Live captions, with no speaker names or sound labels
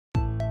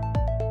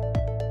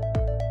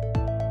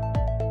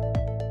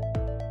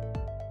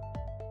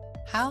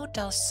How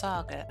does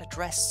Zhaga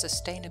address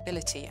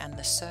sustainability and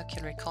the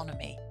circular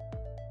economy?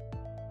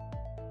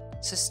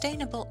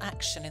 Sustainable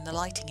action in the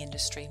lighting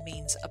industry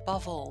means,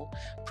 above all,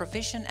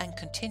 provision and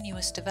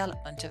continuous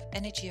development of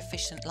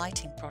energy-efficient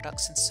lighting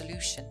products and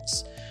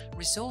solutions,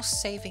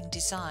 resource-saving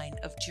design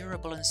of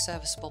durable and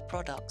serviceable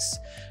products,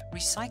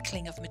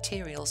 recycling of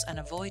materials and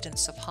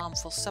avoidance of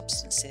harmful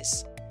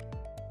substances.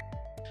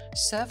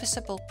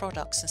 Serviceable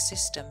products and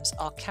systems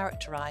are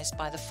characterized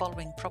by the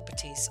following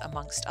properties,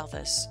 amongst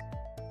others: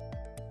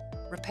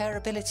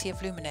 repairability of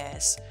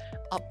luminaires,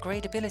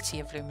 upgradeability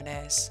of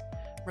luminaires,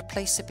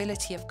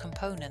 replaceability of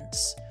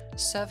components,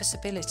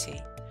 serviceability,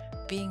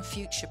 being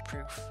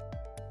future-proof,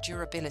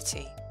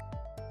 durability.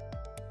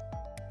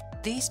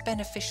 These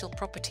beneficial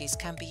properties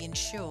can be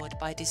ensured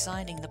by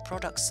designing the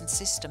products and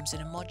systems in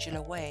a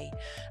modular way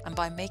and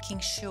by making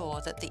sure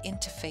that the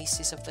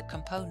interfaces of the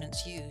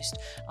components used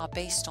are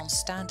based on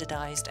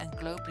standardized and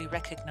globally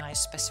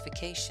recognized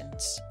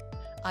specifications.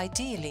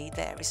 Ideally,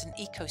 there is an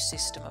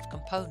ecosystem of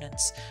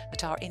components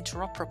that are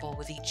interoperable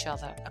with each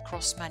other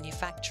across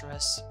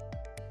manufacturers.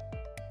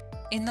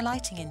 In the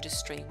lighting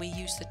industry, we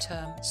use the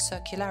term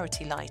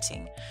circularity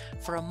lighting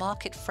for a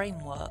market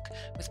framework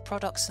with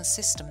products and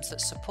systems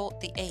that support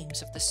the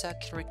aims of the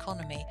circular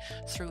economy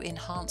through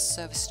enhanced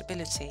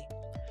serviceability.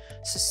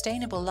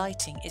 Sustainable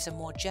lighting is a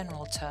more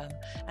general term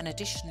and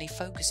additionally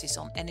focuses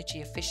on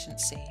energy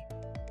efficiency.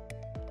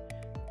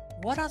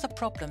 What are the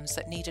problems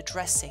that need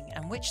addressing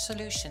and which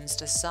solutions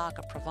does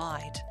Zhaga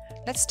provide?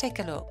 Let's take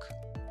a look.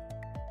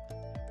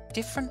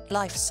 Different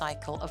life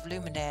cycle of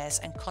luminaires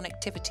and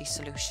connectivity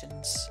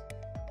solutions.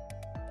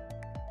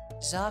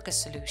 Zhaga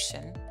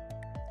solution: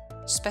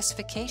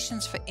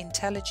 specifications for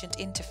intelligent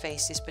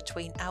interfaces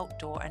between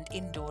outdoor and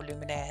indoor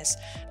luminaires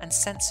and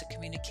sensor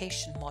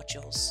communication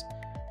modules.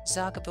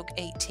 Zhaga Book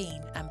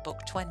 18 and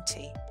Book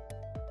 20.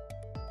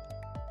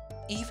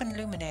 Even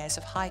luminaires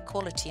of high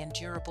quality and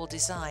durable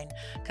design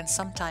can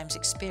sometimes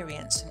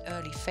experience an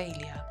early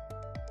failure.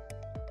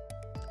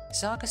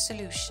 Zhaga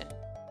solution: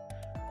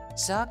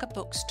 Zhaga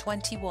Books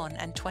 21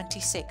 and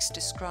 26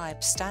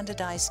 describe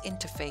standardized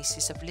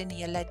interfaces of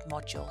linear LED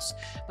modules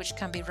which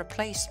can be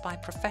replaced by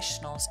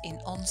professionals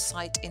in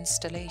on-site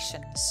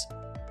installations.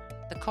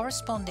 The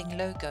corresponding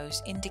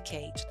logos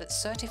indicate that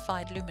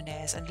certified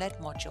luminaires and LED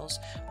modules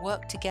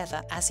work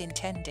together as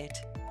intended.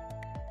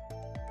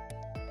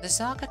 The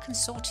Zhaga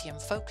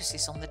Consortium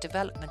focuses on the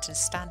development and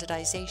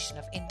standardization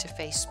of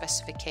interface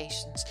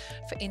specifications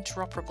for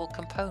interoperable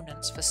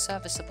components for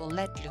serviceable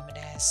LED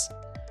luminaires.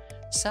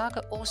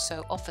 Zhaga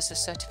also offers a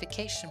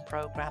certification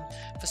program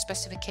for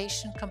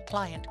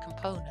specification-compliant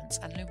components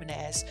and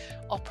luminaires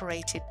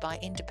operated by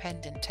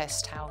independent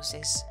test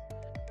houses.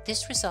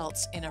 This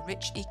results in a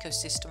rich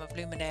ecosystem of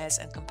luminaires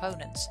and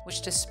components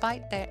which,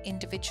 despite their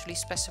individually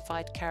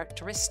specified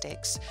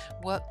characteristics,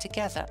 work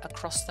together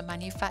across the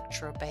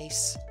manufacturer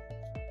base.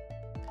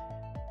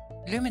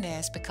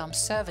 Luminaires become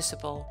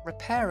serviceable,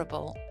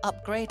 repairable,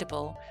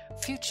 upgradeable,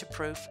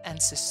 future-proof and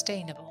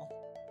sustainable.